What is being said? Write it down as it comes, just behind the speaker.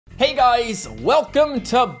Hey guys, welcome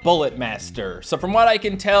to Bullet Master. So from what I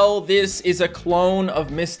can tell, this is a clone of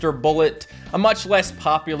Mr. Bullet, a much less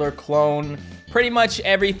popular clone. Pretty much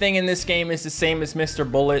everything in this game is the same as Mr.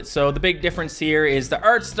 Bullet, so the big difference here is the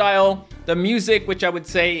art style, the music, which I would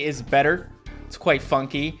say is better. It's quite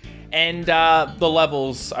funky, and the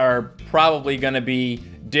levels are probably gonna be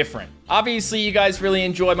different. Obviously, you guys really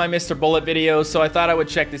enjoy my Mr. Bullet videos, so I thought I would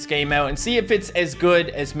check this game out and see if it's as good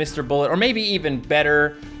as Mr. Bullet, or maybe even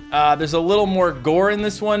better. There's a little more gore in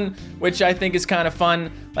this one, which I think is kind of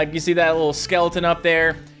fun. Like, you see that little skeleton up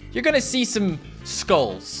there? You're gonna see some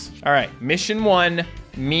skulls. All right, mission 1,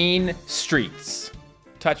 Mean Streets.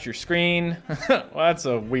 Touch your screen. Well, that's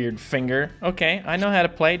a weird finger. Okay, I know how to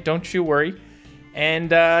play, don't you worry.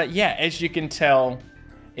 And yeah, as you can tell,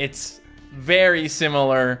 it's very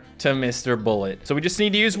similar to Mr. Bullet. So we just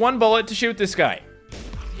need to use one bullet to shoot this guy.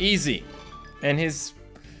 Easy. And his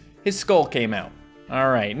skull came out. All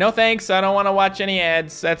right, no thanks, I don't wanna watch any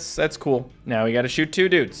ads. That's cool. Now we gotta shoot 2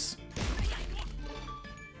 dudes.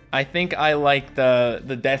 I think I like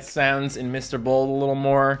the death sounds in Mr. Bullet a little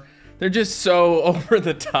more. They're just so over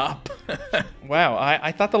the top. Wow,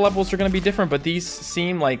 I thought the levels were gonna be different, but these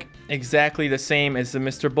seem like exactly the same as the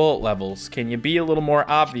Mr. Bullet levels. Can you be a little more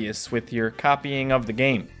obvious with your copying of the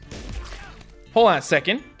game? Hold on a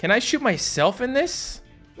second, can I shoot myself in this?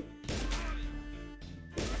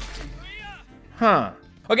 Huh.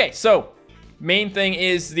 Okay, so main thing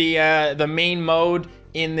is the main mode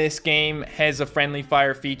in this game has a friendly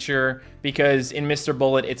fire feature because in Mr.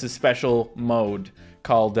 Bullet it's a special mode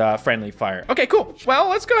called friendly fire. Okay, cool. Well,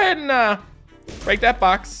 let's go ahead and break that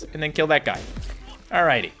box and then kill that guy.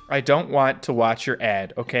 Alrighty. I don't want to watch your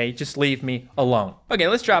ad, okay? Just leave me alone. Okay,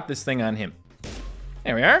 let's drop this thing on him.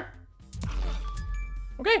 There we are.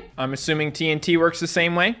 Okay, I'm assuming TNT works the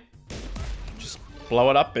same way. Just blow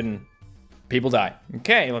it up and people die.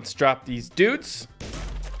 Okay, let's drop these dudes.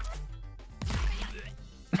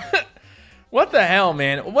 What the hell,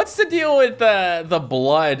 man? What's the deal with the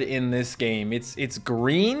blood in this game? It's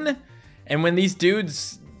green, and when these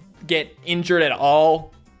dudes get injured at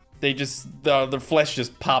all, they just the flesh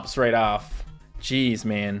just pops right off. Jeez,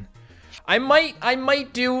 man. I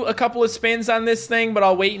might do a couple of spins on this thing, but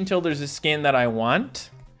I'll wait until there's a skin that I want.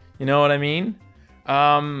 You know what I mean?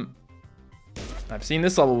 I've seen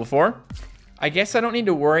this level before. I guess I don't need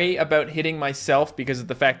to worry about hitting myself because of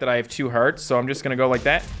the fact that I have 2 hearts, so I'm just gonna go like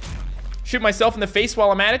that. Shoot myself in the face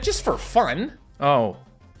while I'm at it, just for fun. Oh,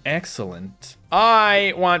 excellent.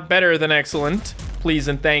 I want better than excellent, please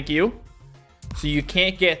and thank you. So you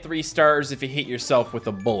can't get 3 stars if you hit yourself with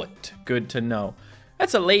a bullet. Good to know.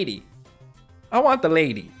 That's a lady. I want the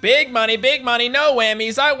lady. Big money, no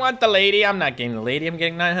whammies. I want the lady. I'm not getting the lady, I'm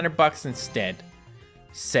getting 900 bucks instead.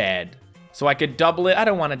 Sad. So I could double it. I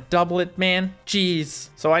don't want to double it, man. Jeez.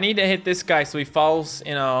 So I need to hit this guy so he falls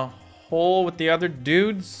in a hole with the other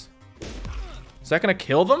dudes. Is that gonna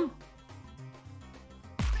kill them?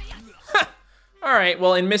 All right,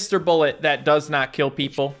 well, in Mr. Bullet, that does not kill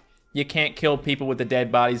people. You can't kill people with the dead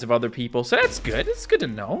bodies of other people, so that's good. It's good to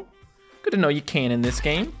know. Good to know you can in this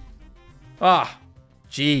game. Ah,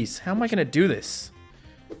 jeez, how am I gonna do this?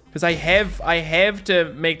 Because I have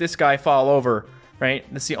to make this guy fall over. Right?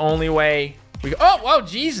 That's the only way we go. Oh, whoa,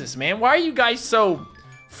 Jesus, man. Why are you guys so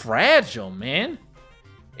fragile, man?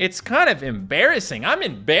 It's kind of embarrassing. I'm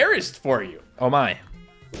embarrassed for you. Oh, my.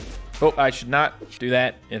 Oh, I should not do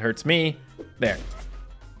that. It hurts me. There.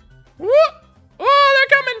 Whoa. Oh,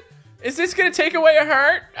 they're coming. Is this going to take away a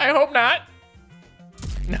heart? I hope not.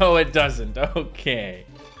 No, it doesn't. Okay.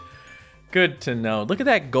 Good to know. Look at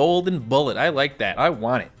that golden bullet. I like that. I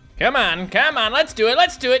want it. Come on. Come on. Let's do it.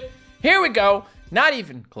 Let's do it. Here we go. Not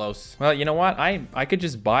even close. Well, you know what? I could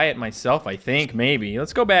just buy it myself, I think, maybe.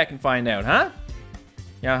 Let's go back and find out, huh?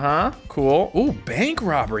 Uh-huh, cool. Ooh, bank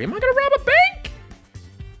robbery. Am I gonna rob a bank?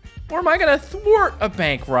 Or am I gonna thwart a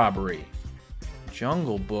bank robbery?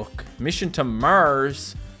 Jungle Book. Mission to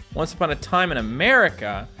Mars. Once upon a time in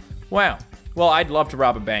America. Wow. Well, I'd love to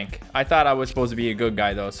rob a bank. I thought I was supposed to be a good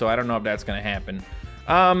guy, though, so I don't know if that's gonna happen.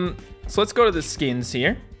 So let's go to the skins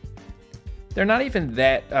here. They're not even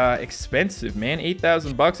that expensive, man.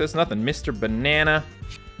 8,000 bucks, that's nothing. Mr. Banana,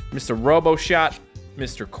 Mr. Robo Shot,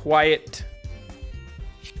 Mr. Quiet,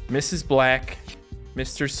 Mrs. Black,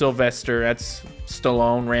 Mr. Sylvester, that's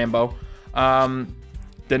Stallone, Rambo.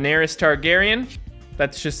 Daenerys Targaryen,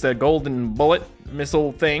 that's just a golden bullet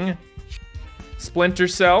missile thing. Splinter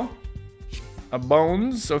Cell, a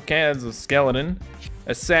Bones, okay, that's a skeleton.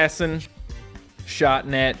 Assassin,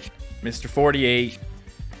 Shotnet, Mr. 48,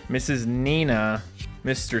 Mrs. Nina,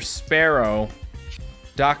 Mr. Sparrow,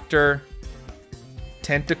 Dr.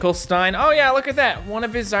 Tentacle Stein. Oh yeah, look at that. One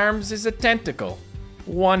of his arms is a tentacle.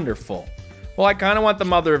 Wonderful. Well, I kind of want the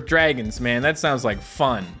Mother of Dragons, man. That sounds like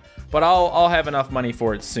fun. But I'll have enough money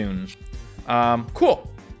for it soon. Cool.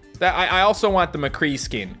 I also want the McCree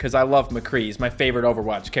skin, because I love McCree. He's my favorite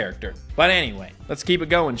Overwatch character. But anyway, let's keep it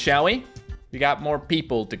going, shall we? We got more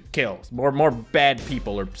people to kill. More bad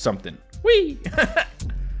people or something. Whee!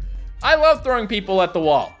 I love throwing people at the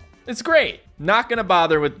wall. It's great. Not gonna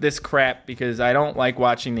bother with this crap because I don't like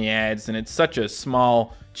watching the ads, and it's such a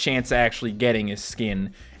small chance of actually getting a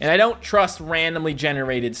skin. And I don't trust randomly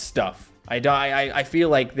generated stuff. I feel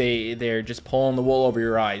like they're just pulling the wool over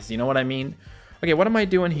your eyes. You know what I mean? Okay, what am I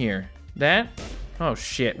doing here? That? Oh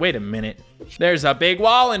shit, wait a minute. There's a big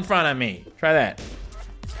wall in front of me. Try that.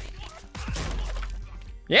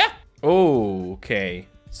 Yeah. Oh, okay.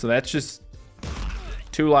 So that's just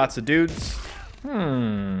 2 lots of dudes. All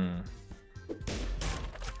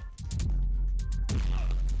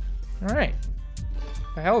right.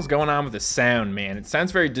 What the hell is going on with the sound, man? It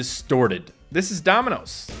sounds very distorted. This is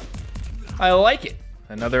Dominoes. I like it.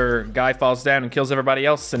 Another guy falls down and kills everybody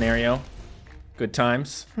else scenario. Good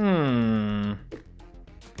times.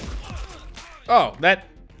 Oh,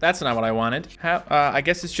 that's not what I wanted. How? I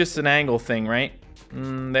guess it's just an angle thing, right?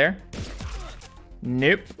 There.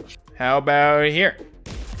 Nope. How about here?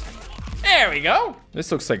 There we go.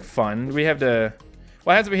 This looks like fun. We have to...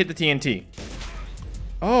 What happens if we hit the TNT?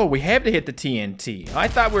 Oh, we have to hit the TNT. I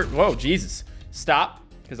thought we're... Whoa, Jesus. Stop,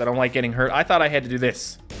 because I don't like getting hurt. I thought I had to do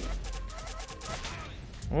this.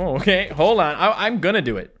 Oh, okay. Hold on. I'm gonna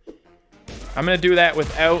do it. I'm gonna do that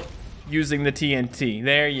without using the TNT.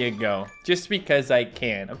 There you go. Just because I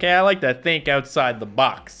can. Okay, I like to think outside the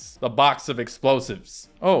box. The box of explosives.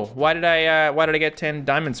 Oh, why did I get 10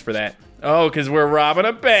 diamonds for that? Oh, because we're robbing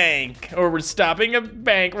a bank. Or we're stopping a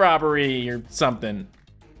bank robbery or something.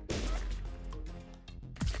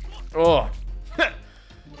 Oh.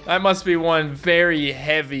 That must be one very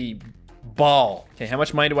heavy ball. Okay, how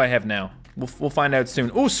much money do I have now? We'll find out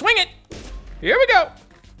soon. Ooh, swing it! Here we go.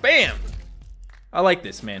 Bam! I like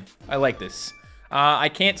this, man. I like this. I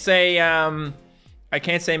can't say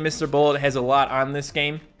Mr. Bullet has a lot on this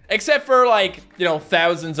game. Except for, like, you know,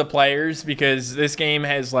 thousands of players, because this game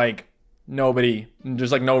has, like, nobody.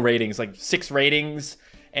 There's, like, no ratings. Like, 6 ratings,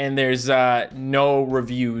 and there's no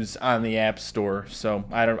reviews on the App Store. So,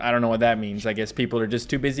 I don't know what that means. I guess people are just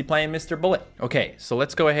too busy playing Mr. Bullet. Okay, so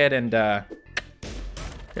let's go ahead and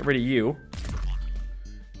get rid of you.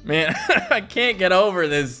 Man, I can't get over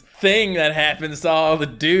this thing that happens to all the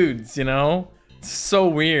dudes, you know? It's so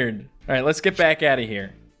weird. All right, let's get back out of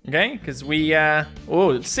here. Okay, because we,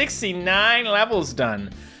 69 levels done.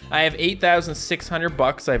 I have 8,600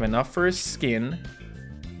 bucks. I have enough for a skin.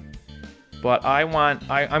 But I want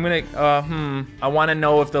to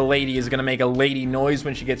know if the lady is gonna make a lady noise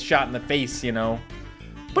when she gets shot in the face, you know?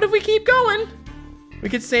 But if we keep going, we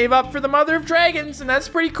could save up for the Mother of Dragons, and that's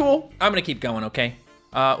pretty cool. I'm gonna keep going, okay?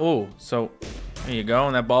 So there you go,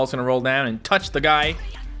 and that ball's gonna roll down and touch the guy.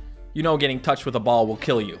 You know getting touched with a ball will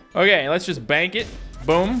kill you. Okay, let's just bank it.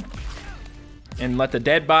 Boom. And let the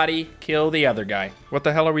dead body kill the other guy. What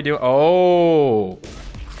the hell are we doing? Oh.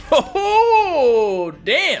 Oh,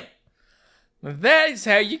 damn. That is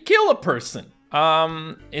how you kill a person.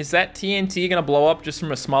 Is that TNT gonna blow up just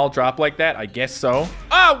from a small drop like that? I guess so.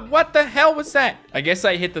 Oh, what the hell was that? I guess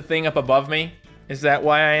I hit the thing up above me. Is that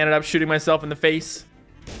why I ended up shooting myself in the face?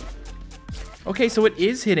 Okay, so it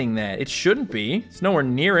is hitting that. It shouldn't be. It's nowhere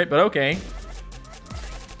near it, but okay.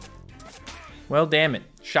 Well, damn it.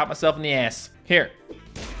 Shot myself in the ass. Here.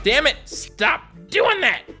 Damn it. Stop doing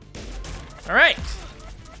that. All right.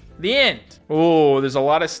 The end. Oh, there's a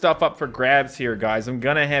lot of stuff up for grabs here, guys. I'm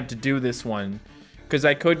gonna have to do this one because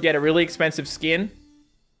I could get a really expensive skin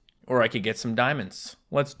or I could get some diamonds.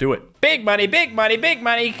 Let's do it. Big money, big money, big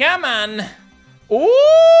money. Come on. Ooh!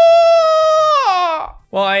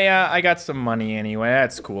 Well, I got some money anyway.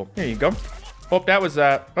 That's cool. Here you go. Oh, that was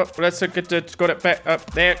oh, let's get to go to back up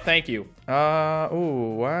there. Thank you.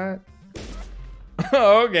 Oh, what?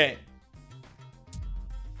 Okay.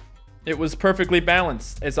 It was perfectly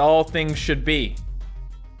balanced, as all things should be.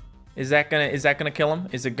 Is that gonna kill him?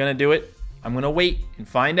 Is it gonna do it? I'm gonna wait and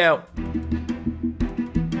find out.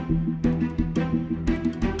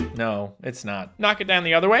 No, it's not. Knock it down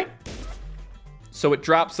the other way. So it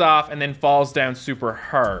drops off and then falls down super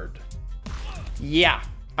hard. Yeah.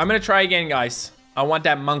 I'm gonna try again, guys. I want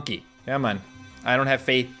that monkey. Come on. I don't have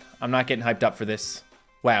faith. I'm not getting hyped up for this.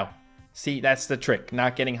 Wow. See, that's the trick.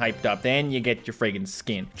 Not getting hyped up. Then you get your friggin'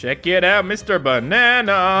 skin. Check it out, Mr.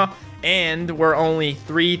 Banana. And we're only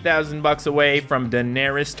 3,000 bucks away from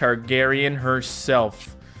Daenerys Targaryen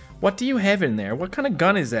herself. What do you have in there? What kind of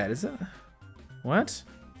gun is that? Is it... What?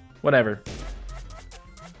 Whatever.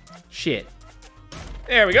 Shit.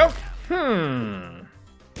 There we go.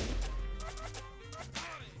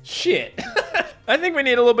 Shit. I think we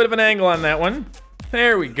need a little bit of an angle on that one.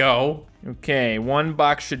 There we go. Okay, one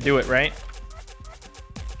box should do it, right?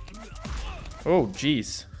 Oh,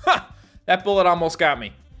 jeez. Ha! That bullet almost got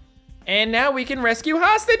me. And now we can rescue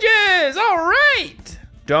hostages! All right!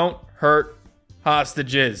 Don't hurt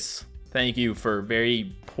hostages. Thank you for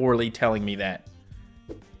very poorly telling me that.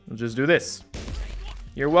 We'll just do this.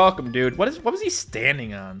 You're welcome, dude. What was he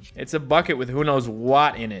standing on? It's a bucket with who knows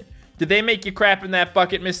what in it. Did they make you crap in that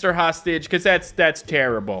bucket, Mr. Hostage? Because that's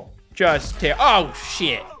terrible. Just oh,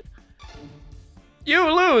 shit.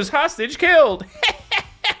 You lose. Hostage killed.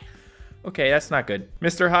 Okay, that's not good.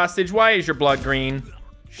 Mr. Hostage, why is your blood green?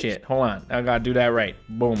 Shit, hold on. I gotta do that right.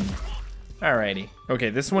 Boom. Alrighty.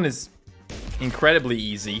 Okay, this one is incredibly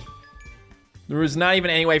easy. There was not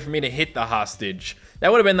even any way for me to hit the hostage.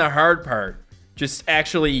 That would have been the hard part. Just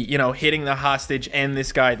actually, you know, hitting the hostage and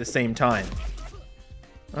this guy at the same time.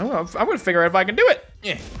 I'm gonna figure out if I can do it.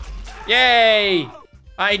 Yeah. Yay!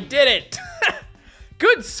 I did it!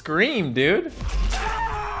 Good scream, dude.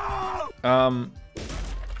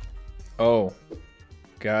 Oh.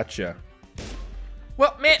 Gotcha.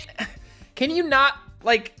 Well, man, can you not,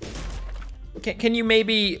 like, can you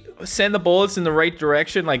maybe send the bullets in the right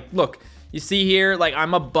direction? Like, look, you see here, like,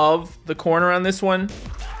 I'm above the corner on this one.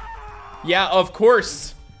 Yeah, of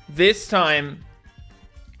course, this time,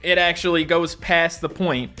 it actually goes past the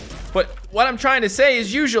point. But what I'm trying to say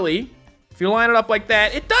is usually, if you line it up like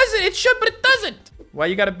that, it doesn't, it should, but it doesn't. Why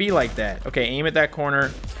you gotta be like that? Okay, aim at that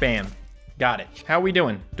corner, bam. Got it. How we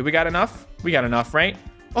doing? Do we got enough? We got enough, right?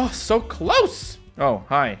 Oh, so close. Oh,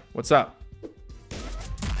 hi, what's up?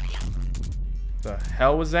 The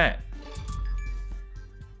hell was that?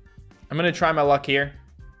 I'm gonna try my luck here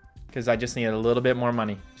because I just need a little bit more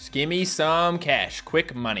money. Just give me some cash,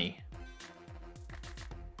 quick money.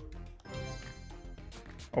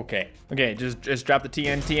 Okay, just drop the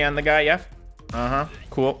TNT on the guy, yeah? Uh-huh,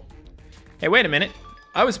 cool. Hey, wait a minute.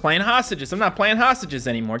 I was playing hostages. I'm not playing hostages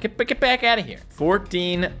anymore. Get back out of here.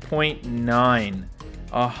 14.9.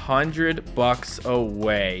 $100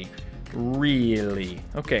 away. Really?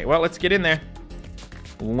 Okay, well, let's get in there.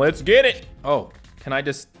 Let's get it. Oh, can I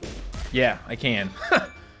just... Yeah, I can. All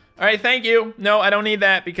right, thank you. No, I don't need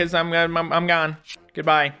that because I'm gone.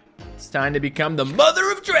 Goodbye. It's time to become the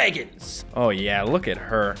mother of dragons. Oh, yeah, look at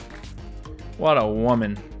her. What a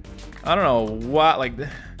woman. I don't know what, like...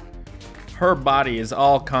 Her body is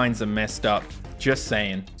all kinds of messed up. Just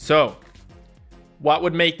saying. So, what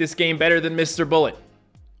would make this game better than Mr. Bullet?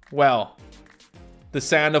 Well, the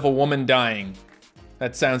sound of a woman dying.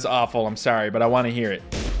 That sounds awful, I'm sorry, but I want to hear it.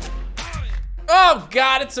 Oh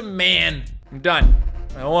God, it's a man. I'm done.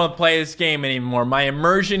 I don't want to play this game anymore. My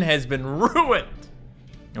immersion has been ruined.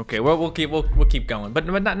 Okay, well, we'll keep going. But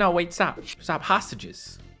no, wait, stop. Stop,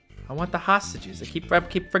 hostages. I want the hostages. I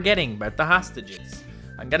keep forgetting about the hostages.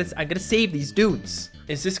 I gotta save these dudes.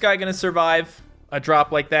 Is this guy gonna survive a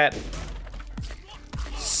drop like that?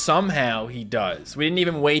 Somehow he does. We didn't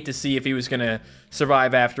even wait to see if he was gonna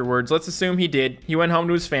survive afterwards. Let's assume he did. He went home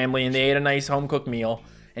to his family and they ate a nice home-cooked meal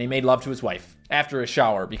and he made love to his wife after a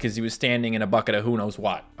shower because he was standing in a bucket of who knows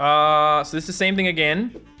what. So this is the same thing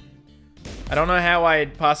again. I don't know how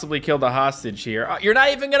I'd possibly kill the hostage here. You're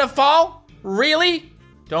not even gonna fall? Really?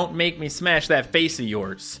 Don't make me smash that face of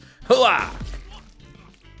yours. Hooah!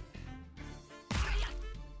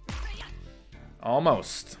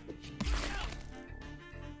 Almost.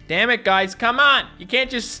 Damn it, guys, come on. You can't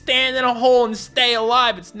just stand in a hole and stay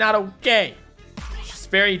alive. It's not okay. It's just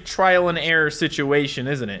very trial and error situation,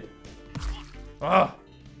 isn't it? Ugh.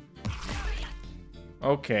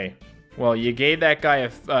 Okay. Well, you gave that guy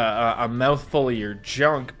a mouthful of your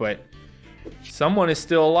junk, but someone is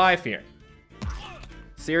still alive here.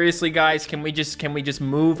 Seriously, guys, can we just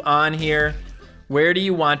move on here? Where do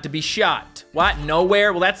you want to be shot? What?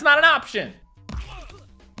 Nowhere? Well, that's not an option.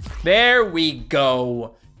 There we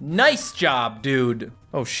go. Nice job, dude.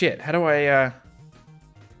 Oh shit, how do I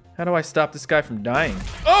stop this guy from dying?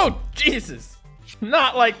 Oh, Jesus.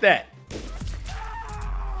 Not like that.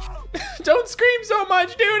 Don't scream so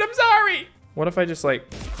much, dude, I'm sorry. What if I just like,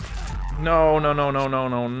 no. No.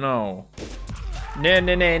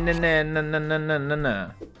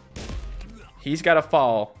 Nah. He's gotta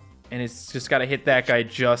fall, and it's just gotta hit that guy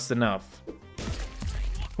just enough.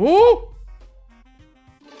 Ooh!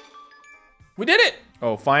 We did it!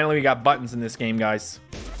 Oh, finally we got buttons in this game, guys.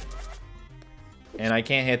 And I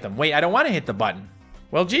can't hit them. Wait, I don't want to hit the button.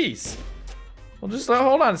 Well, geez. Well, just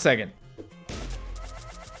hold on a second.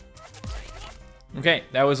 Okay,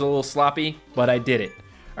 that was a little sloppy, but I did it.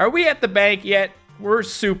 Are we at the bank yet? We're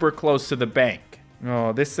super close to the bank.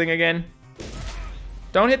 Oh, this thing again?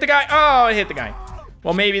 Don't hit the guy. Oh, I hit the guy.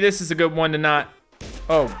 Well, maybe this is a good one to not...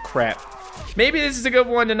 Oh, crap. Maybe this is a good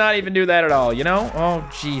one to not even do that at all, you know?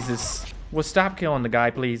 Oh, Jesus. Well, stop killing the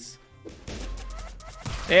guy, please.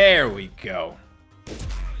 There we go.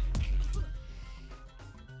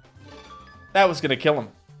 That was gonna kill him.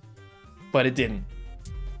 But it didn't.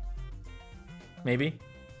 Maybe?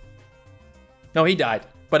 No, he died.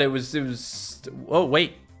 But it was... Oh,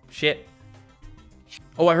 wait. Shit.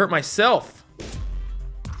 Oh, I hurt myself.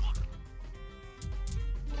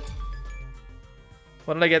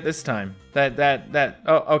 What did I get this time?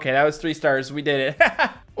 Oh, okay, that was 3 stars. We did it.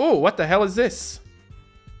 Oh, what the hell is this?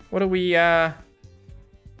 What do we, Oh,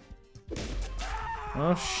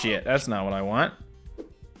 shit. That's not what I want.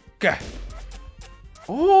 Gah.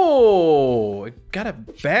 Oh, it got a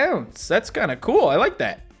bounce. That's kind of cool. I like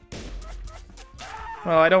that.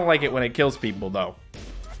 Well, I don't like it when it kills people, though.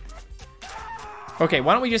 Okay,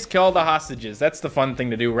 why don't we just kill the hostages? That's the fun thing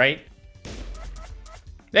to do, right?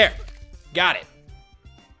 There. Got it.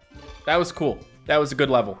 That was cool. That was a good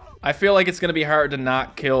level. I feel like it's gonna be hard to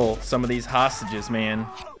not kill some of these hostages, man.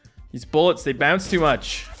 These bullets, they bounce too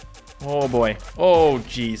much. Oh boy. Oh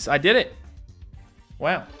geez, I did it.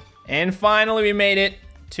 Wow. And finally we made it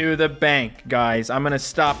to the bank, guys. I'm gonna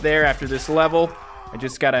stop there after this level. I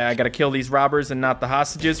gotta kill these robbers and not the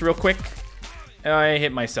hostages real quick. I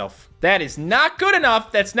hit myself. That is not good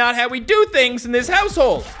enough. That's not how we do things in this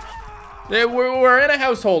household. We're in a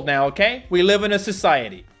household now, okay? We live in a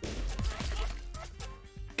society.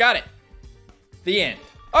 Got it. The end.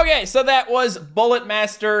 Okay, so that was Bullet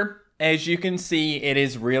Master. As you can see, it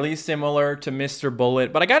is really similar to Mr.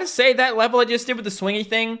 Bullet, but I gotta say that level I just did with the swingy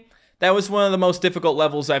thing, that was one of the most difficult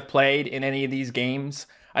levels I've played in any of these games.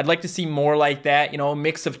 I'd like to see more like that, you know, a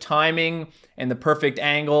mix of timing and the perfect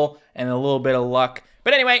angle and a little bit of luck.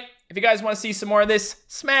 But anyway, if you guys want to see some more of this,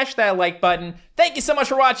 smash that like button. Thank you so much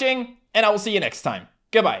for watching, and I will see you next time.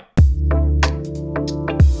 Goodbye.